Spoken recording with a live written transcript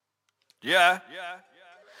Yeah.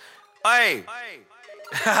 Hey.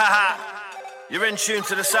 You're in tune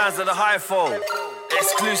to the sounds of the Hypho.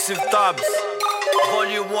 Exclusive dubs.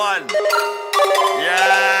 VOL.1.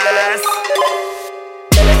 Yes.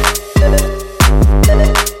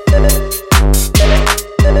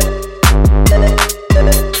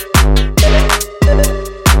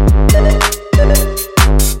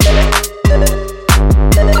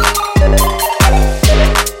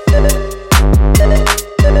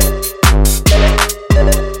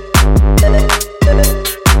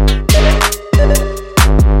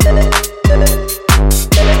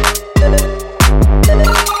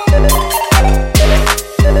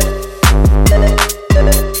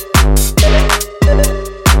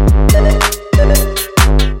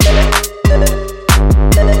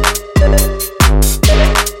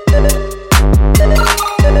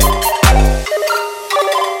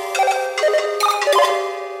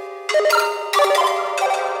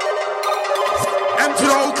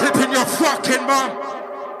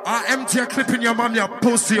 Empty a clip in your mum, you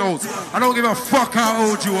pussy hoes. I don't give a fuck how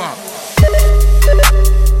old you are.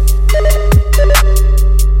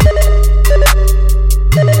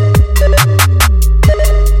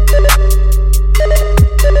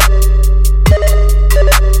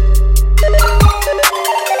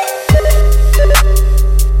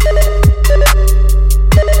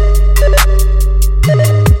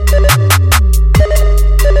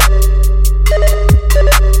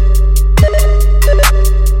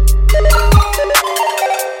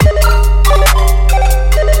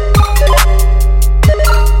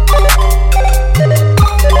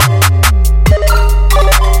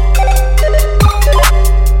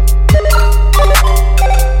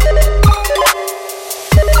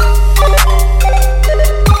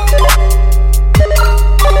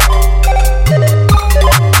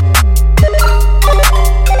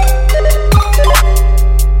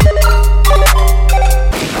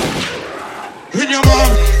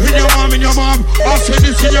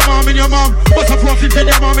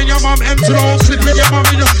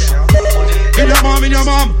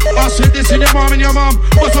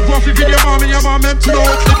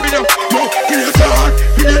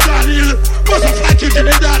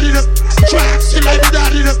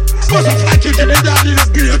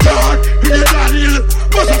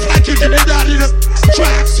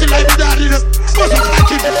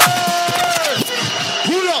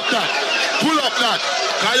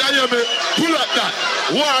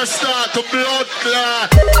 War start to blood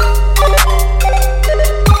clot.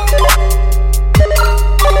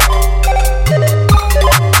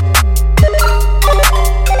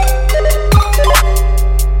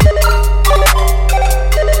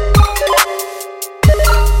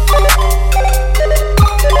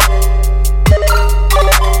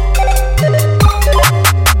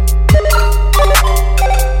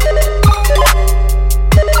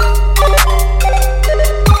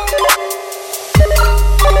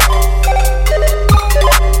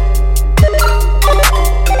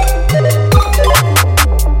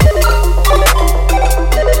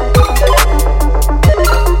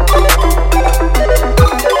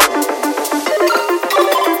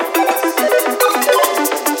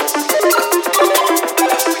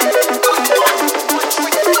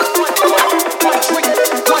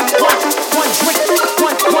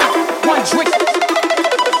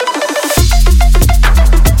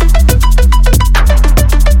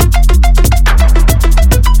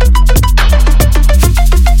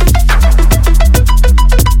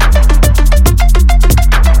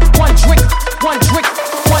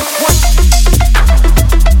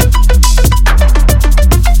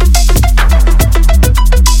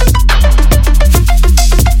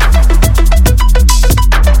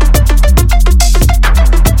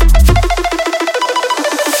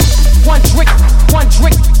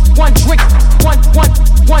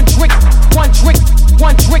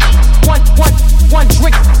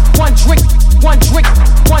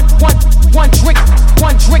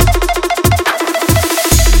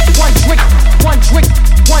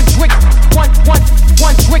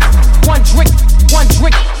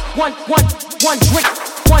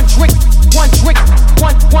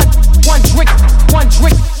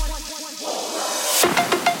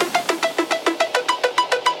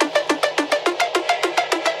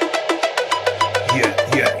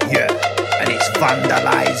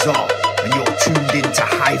 And you're tuned into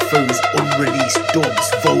Hypho's Unreleased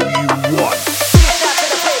Dubs Vol.1.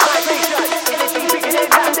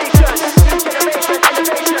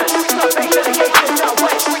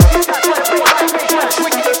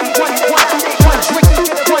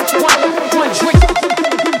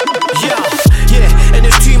 Yeah, and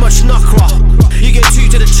there's too much knuckra. You get two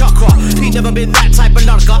to the chakra. Ain't never been that type of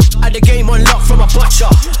knucker. Had the game unlocked from a butcher.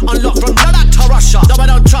 Unlocked from none to Russia. Though I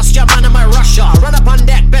don't trust your man in my Russia. Run up on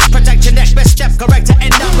deck, best protect your neck. Best step correct to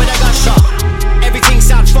end up with a gunshot. Everything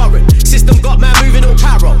sounds foreign. System got man moving all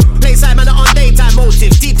paro. Playside man are on daytime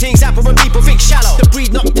motives. Deep things happen when people think shallow. The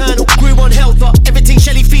breed nocturnal, grew on health, but everything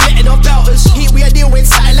Shelly feel it in our belters. Heat we are dealing with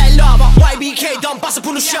satellite lava. YBK done bust up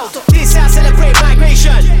on the shelter. This house celebrate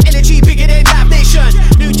migration. Energy bigger than Lab Nation.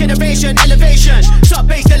 New generation elevation. Top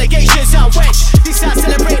base delegation sound wedge. This house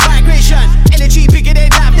celebrate migration. Energy bigger than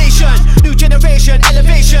Lab Nation. New generation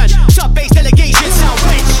elevation. Top base delegation sound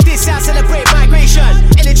wedge. This house celebrate migration.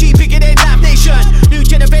 Energy bigger than Lab Nation. New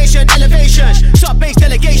generation elevation. Top base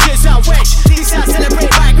delegation sound wedge. This house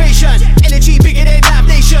celebrate migration. Energy bigger than Lab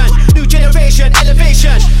Nation. New generation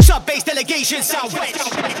elevation. Top base delegation sound wedge.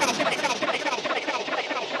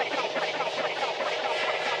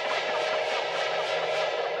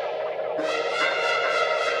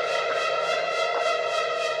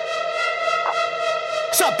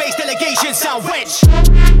 Sub-bass delegation sound wedge.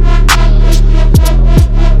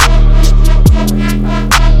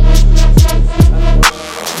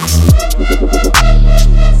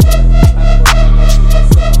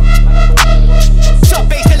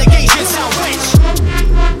 Sub-bass delegation sound wedge.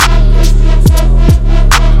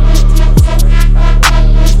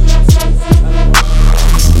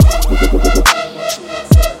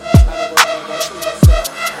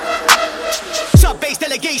 Sub-bass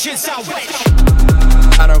delegation sound wedge.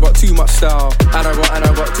 And I got too much style, and I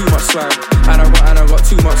got too much swag, and I got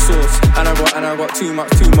too much sauce, and I got too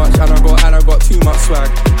much, and I got too much swag,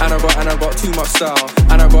 and I got too much style,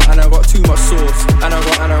 and I got too much sauce, and I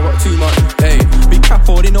got too much. Hey, big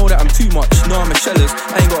capo, they know that I'm too much. No, I'm a shellers,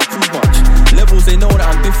 I ain't gotta prove much. Levels, they know that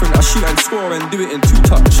I'm different. I shoot and score and do it in 2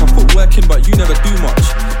 touch. I put work in, but you never do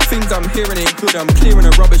much. Things I'm hearing ain't good. I'm clearing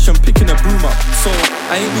the rubbish, I'm picking a broom up. So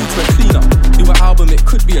I ain't new to a cleanup. Do an album, it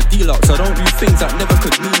could be a deluxe. I don't do things that never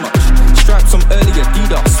could mean much. Stripes on early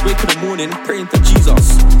Adidas. Wake in the morning, praying to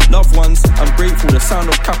Jesus. Loved ones, I'm grateful. The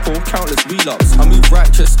sound of capo, countless relapse. I move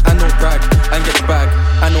righteous and don't brag, and get the bag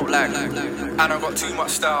and don't lag. And I got too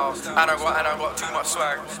much style, and I got too much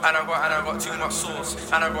swag, and I got too much sauce,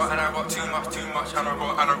 and I got too much, and I got too much swag,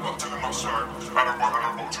 and I got too much style,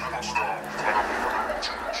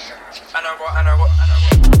 and I got.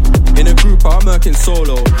 In a group, I'm working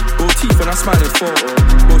solo. Go teeth when I smile in photo.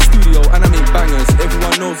 Go studio and I make bangers.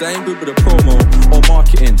 Everyone knows I ain't good with a promo or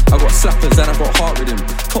marketing. I got slappers and I got heart rhythm.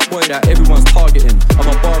 Top boy that everyone's targeting. I'm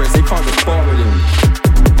a barist, they can't just bar with him.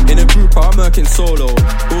 In a group, I'm working solo.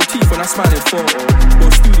 Go teeth when I smile in photo. Go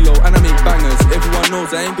studio and I make bangers. Everyone knows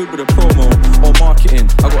I ain't good with a promo or marketing.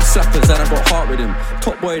 I got slappers and I got heart rhythm.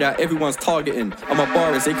 Top boy that everyone's targeting. I'm a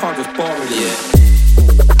barist, they can't just bar with him.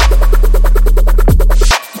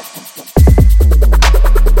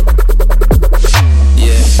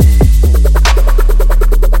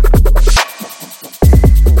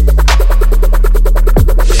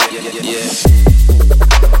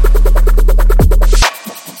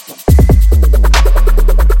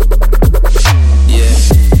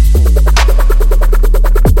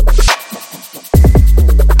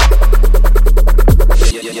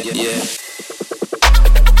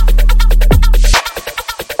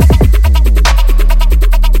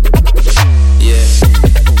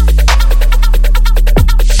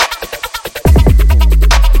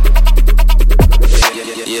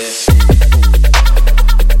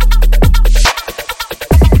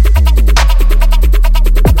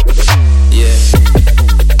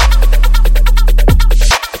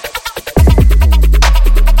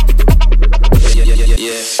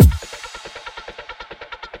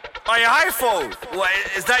 Hey, Hypho, what,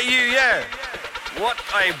 is that you, yeah? What,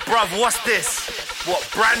 hey, bruv, what's this? What,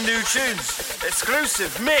 brand new tunes?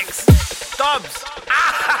 Exclusive, mix, dubs,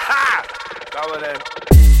 come on then.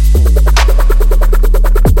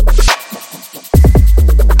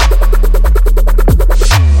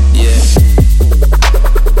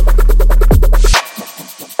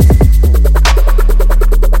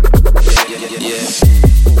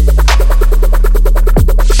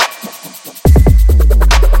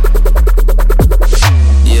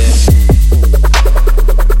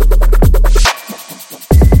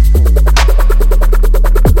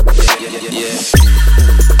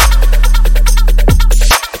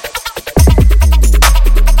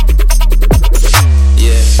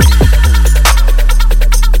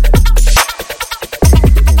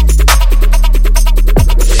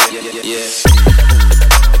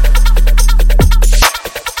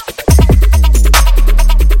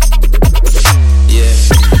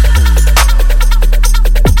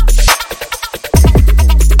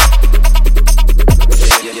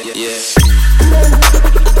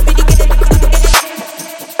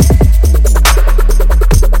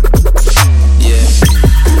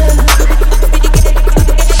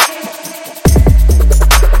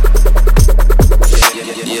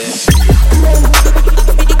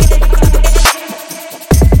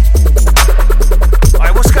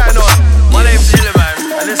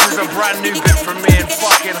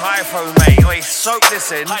 Hypho, mate. Oi, soak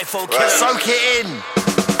this in. Hypho, soak it in.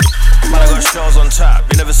 Man, I got shells on tap.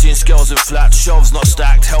 You never seen scales in flat. Shelves not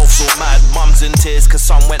stacked, health's all mad. Mums in tears cause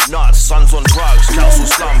some went nuts. Sons on drugs, council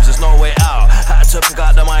slums, there's no way out. Had to pick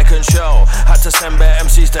out the mic and shell. Had to send bare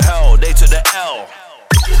MCs to hell, they took the L.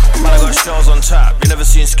 Man, I got shells on tap. You never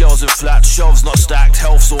seen scales in flat. Shelves not stacked,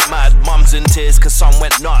 health's all mad. Mums in tears cause some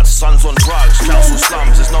went nuts. Sons on drugs, council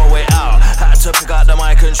slums, there's no way out. Had to pick out the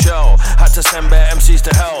mic and shell. Had to send bare MCs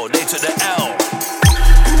to hell, they took the L.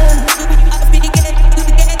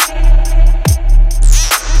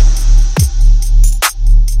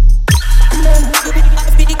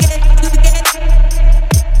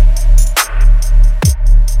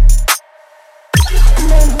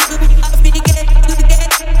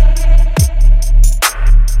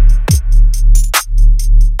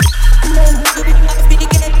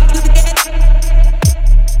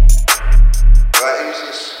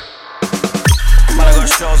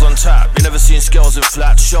 Scales in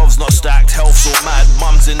flat, shelves not stacked, health's all mad.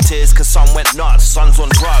 Mums in tears cause some went nuts. Sons on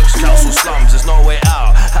drugs, council slums, there's no way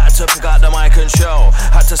out. Had to pick out the mic and shell.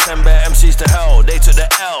 Had to send bare MCs to hell, they took the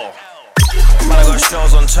L. Man, I got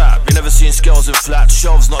shells on tap. You never seen scales in flat.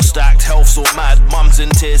 Shelves not stacked, health's all mad. Mums in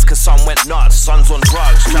tears cause some went nuts. Sons on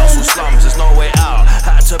drugs, council slums, there's no way out.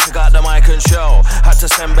 Had to pick out the mic and shell. Had to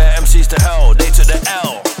send bare MCs to hell, they took the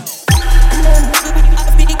L.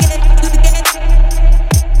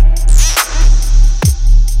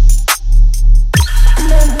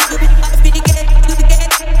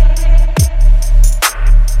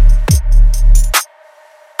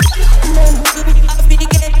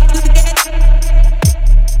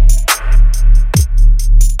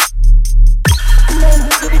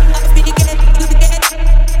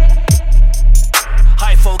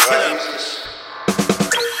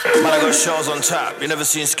 Shells on tap, you never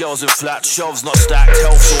seen scales in flat. Shelves not stacked,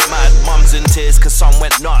 health's all mad. Mums in tears cause some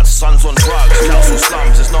went nuts. Sons on drugs, council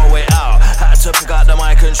slums, there's no way out. Had to pick out the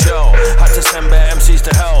mic and shell. Had to send bare MCs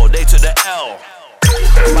to hell, they took the L.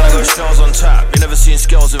 Man, I got shells on tap. You never seen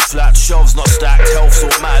scales in flat. Shelves not stacked, health's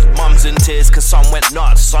all mad. Mums in tears cause some went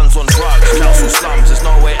nuts. Sons on drugs, council slums, there's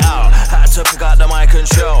no way out. Had to pick out the mic and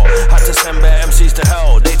shell. Had to send bare MCs to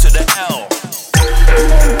hell, they took the L.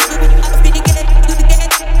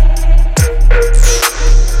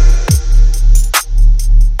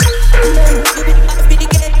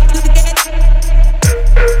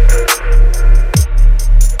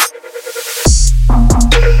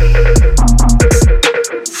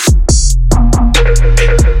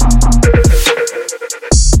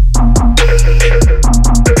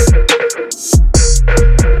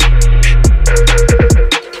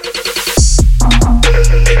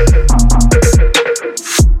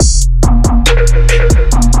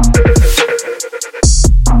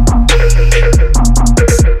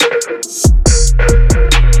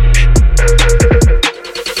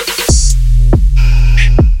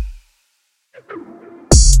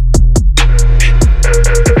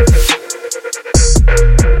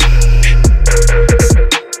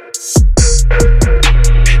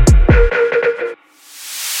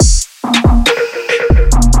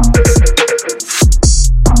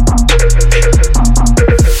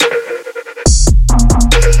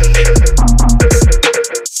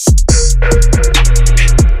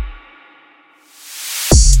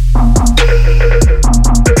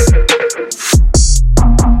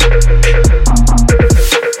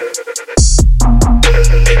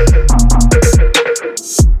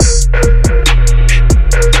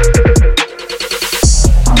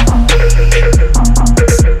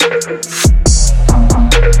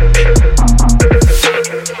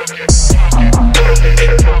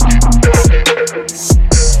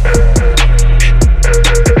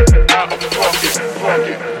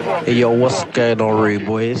 What's going on, Rude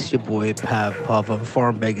Boy? It's your boy Pav of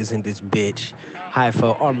Foreign Beggars in this bitch.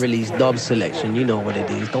 Hypho, Unreleased Dub Selection. You know what it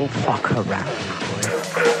is. Don't fuck around, boy.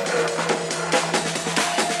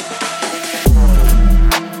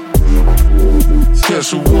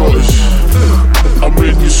 Test the waters. I'm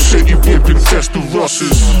in your city whipping test the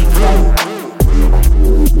Rosses.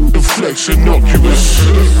 The flex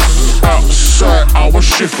innocuous. Outside our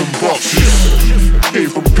shifting boxes. Came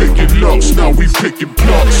from picking locks, now we picking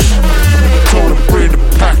plots. Told her bring the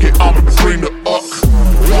packet, I'ma bring the uck.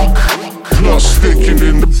 Blood sticking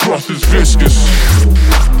in the broth is viscous.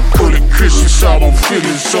 Pulling kisses out on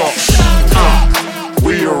feeling socks.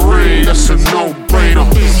 We arrange, that's a no-brainer.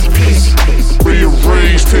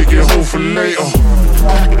 Rearrange, take it home for later.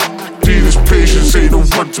 Dealer's patience ain't no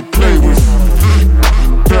one to play with.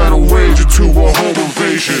 Down a wager to a home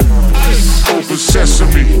invasion. Open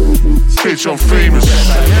sesame. Bitch, I'm famous.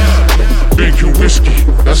 Drinking whiskey,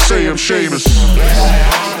 I say I'm Seamus.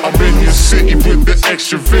 I'm in your city with the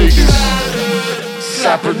extra Vegas.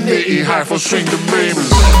 Slap a nitty, Hypho, swing the Raymers.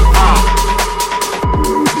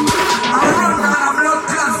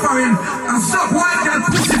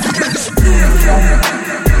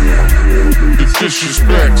 The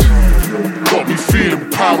disrespect got me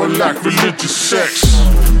feeling power like religious sex.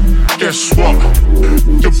 Guess what?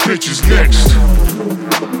 Your bitch is next.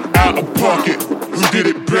 Out of pocket, who did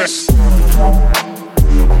it best?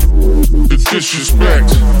 The disrespect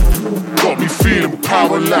got me feeling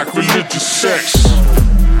power like religious sex.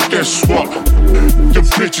 Guess what? Your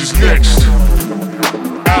bitch is next.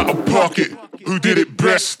 Out of pocket, who did it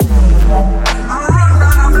best?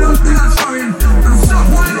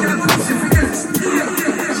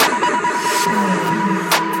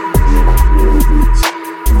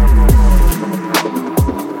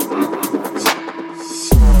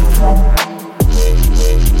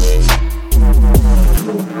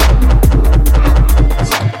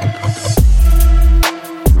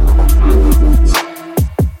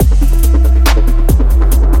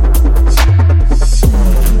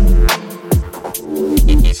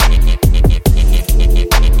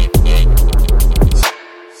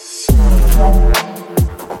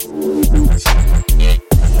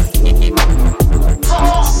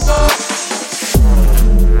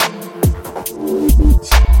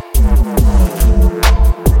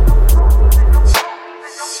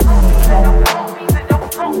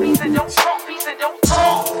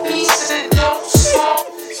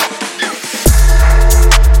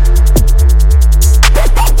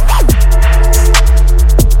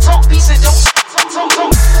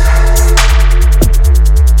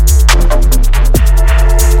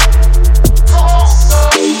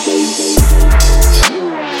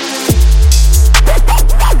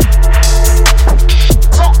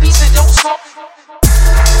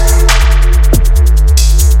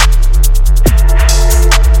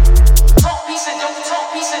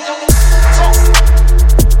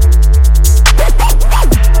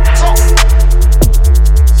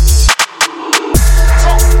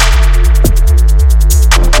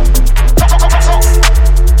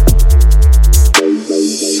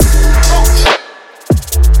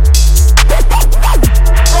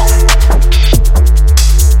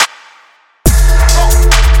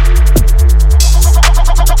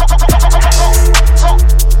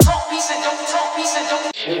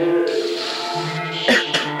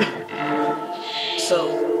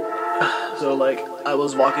 So like, I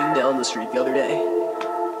was walking down the street the other day,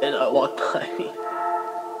 and I walked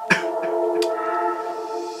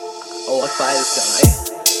by this guy,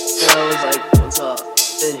 and I was like, what's up?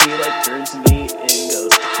 And he like turns to me and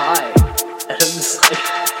goes, hi. And I'm just like,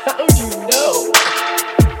 how'd you know?